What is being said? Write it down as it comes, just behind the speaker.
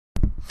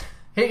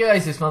Hey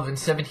guys, it's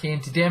Melvin70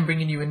 and today I'm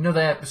bringing you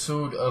another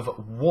episode of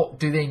What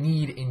Do They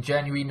Need in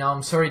January. Now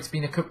I'm sorry it's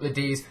been a couple of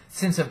days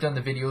since I've done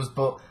the videos,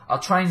 but I'll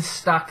try and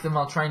stack them.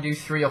 I'll try and do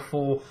 3 or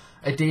 4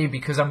 a day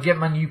because I'm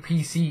getting my new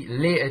PC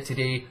later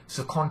today,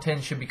 so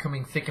content should be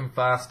coming thick and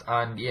fast,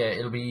 and yeah,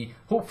 it'll be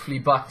hopefully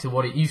back to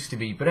what it used to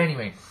be. But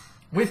anyway,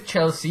 with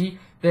Chelsea,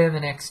 they're the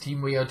next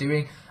team we are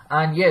doing,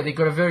 and yeah, they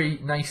got a very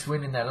nice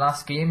win in their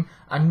last game,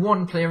 and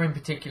one player in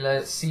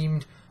particular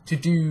seemed to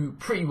do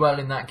pretty well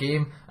in that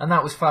game, and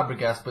that was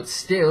Fabregas. But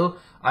still,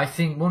 I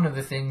think one of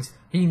the things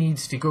he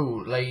needs to go,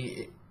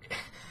 like,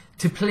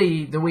 to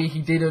play the way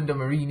he did under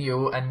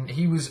Mourinho, and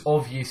he was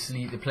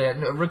obviously the player,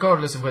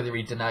 regardless of whether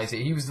he denies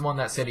it, he was the one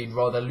that said he'd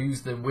rather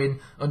lose than win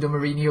under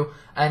Mourinho.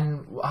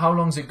 And how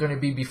long is it going to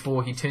be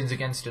before he turns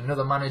against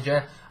another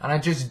manager? And I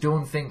just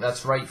don't think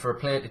that's right for a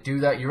player to do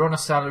that. You're on a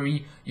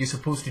salary, you're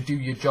supposed to do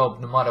your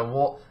job no matter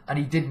what, and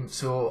he didn't.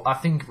 So I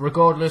think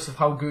regardless of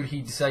how good he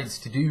decides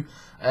to do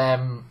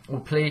or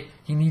play,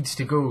 he needs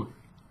to go.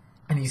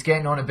 And he's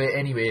getting on a bit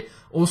anyway.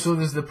 Also,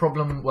 there's the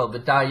problem, well, the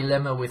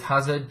dilemma with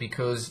Hazard,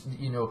 because,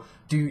 you know,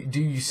 do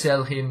you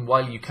sell him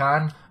while you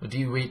can, or do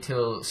you wait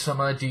till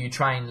summer? Do you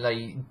try and,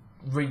 like,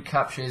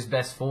 recapture his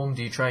best form?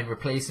 Do you try and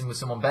replace him with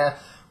someone better?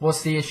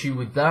 What's the issue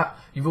with that?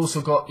 You've also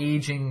got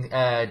ageing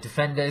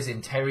defenders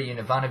in Terry and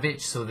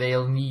Ivanovic, so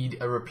they'll need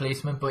a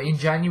replacement. But in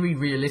January,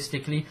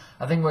 realistically,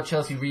 I think what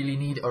Chelsea really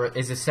need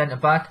is a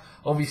centre-back.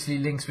 Obviously,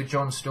 links with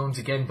John Stones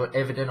again, but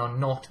Everton are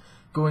not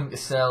going to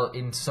sell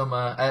in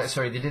summer.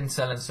 Sorry, they didn't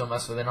sell in summer,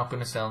 so they're not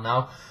going to sell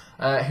now.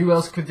 Who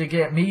else could they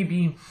get?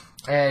 Maybe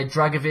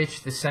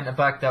Dragovic, the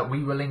centre-back that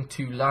we were linked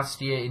to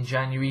last year in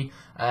January.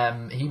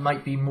 He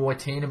might be more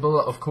attainable.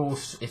 Of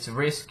course, it's a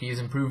risk. He is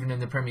improving in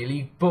the Premier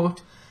League,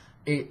 but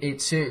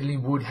it certainly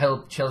would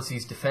help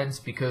Chelsea's defence,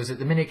 because at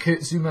the minute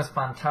Kurt Zouma's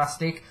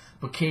fantastic,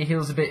 but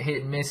Cahill's a bit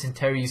hit and miss, and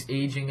Terry's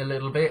ageing a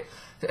little bit.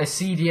 A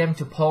CDM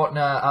to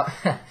partner,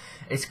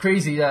 it's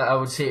crazy that I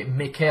would say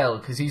Mikel,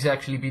 because he's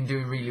actually been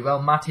doing really well.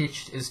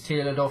 Matic is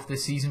tailored off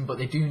this season, but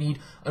they do need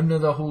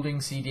another holding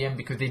CDM,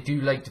 because they do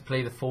like to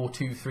play the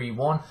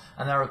 4-2-3-1,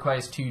 and that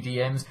requires 2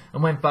 DMs.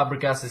 And when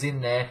Fabregas is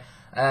in there,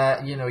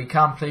 you know, he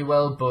can play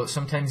well, but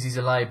sometimes he's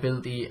a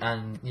liability,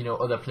 and, you know,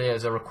 other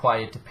players are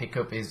required to pick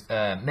up his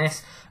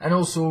mess. And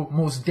also,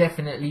 most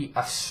definitely,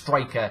 a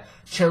striker.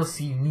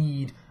 Chelsea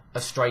need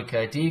a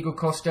striker. Diego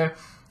Costa,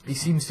 he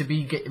seems to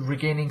be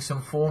regaining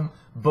some form,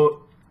 but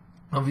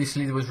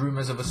obviously there was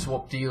rumours of a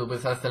swap deal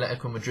with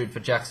Atletico Madrid for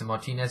Jackson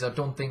Martinez. I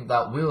don't think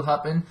that will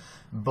happen,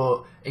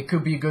 but it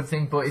could be a good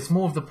thing. But it's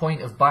more of the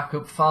point of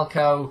backup.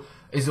 Falcao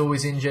is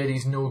always injured,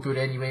 he's no good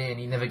anyway, and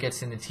he never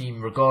gets in the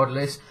team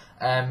regardless.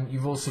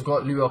 You've also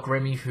got Luok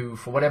Remy, who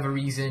for whatever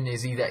reason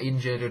is either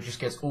injured or just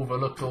gets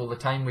overlooked all the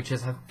time, which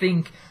is, I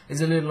think,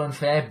 is a little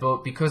unfair,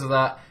 but because of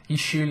that, he's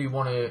surely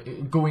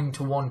going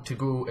to want to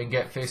go and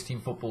get first team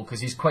football,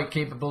 because he's quite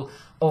capable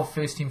of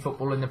first team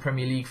football in the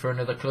Premier League for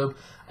another club.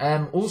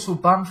 Also,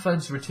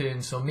 Bamford's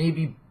return, so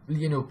maybe,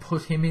 you know,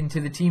 put him into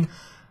the team.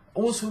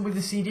 Also with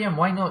the CDM,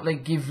 why not,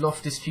 like, give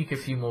Loftus-Cheek a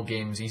few more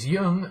games? He's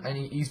young and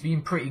he's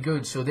been pretty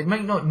good, so they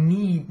might not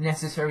need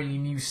necessarily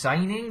new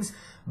signings,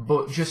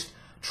 but just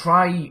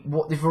try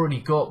what they've already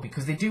got,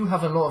 because they do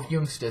have a lot of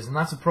youngsters, and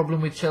that's a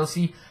problem with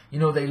Chelsea. You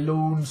know, they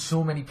loan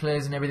so many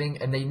players and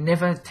everything, and they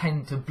never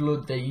tend to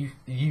blood their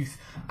youth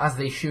as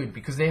they should,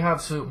 because they have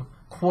some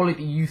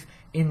quality youth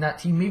in that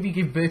team. Maybe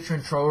give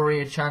Bertrand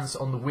Traoré a chance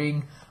on the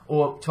wing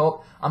or up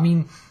top. I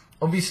mean,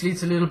 obviously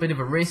it's a little bit of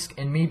a risk,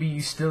 and maybe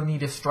you still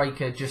need a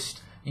striker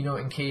just, you know,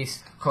 in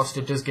case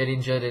Costa does get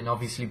injured, and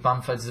obviously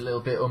Bamford's a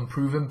little bit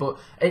unproven, but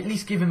at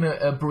least give him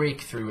a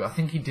breakthrough. I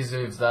think he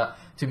deserves that,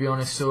 to be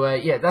honest. So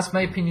yeah, that's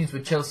my opinions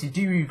with Chelsea.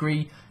 Do you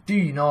agree? Do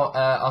you not?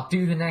 I'll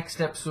do the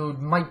next episode,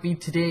 might be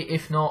today.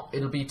 If not,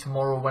 it'll be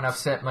tomorrow when I've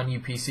set my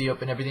new PC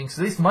up and everything.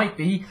 So this might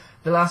be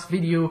the last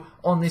video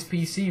on this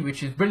PC,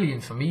 which is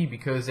brilliant for me,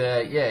 because yeah,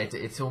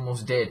 it's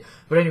almost dead.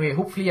 But anyway,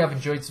 hopefully you have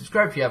enjoyed.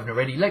 Subscribe if you haven't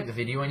already, like the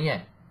video, and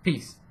yeah,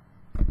 peace.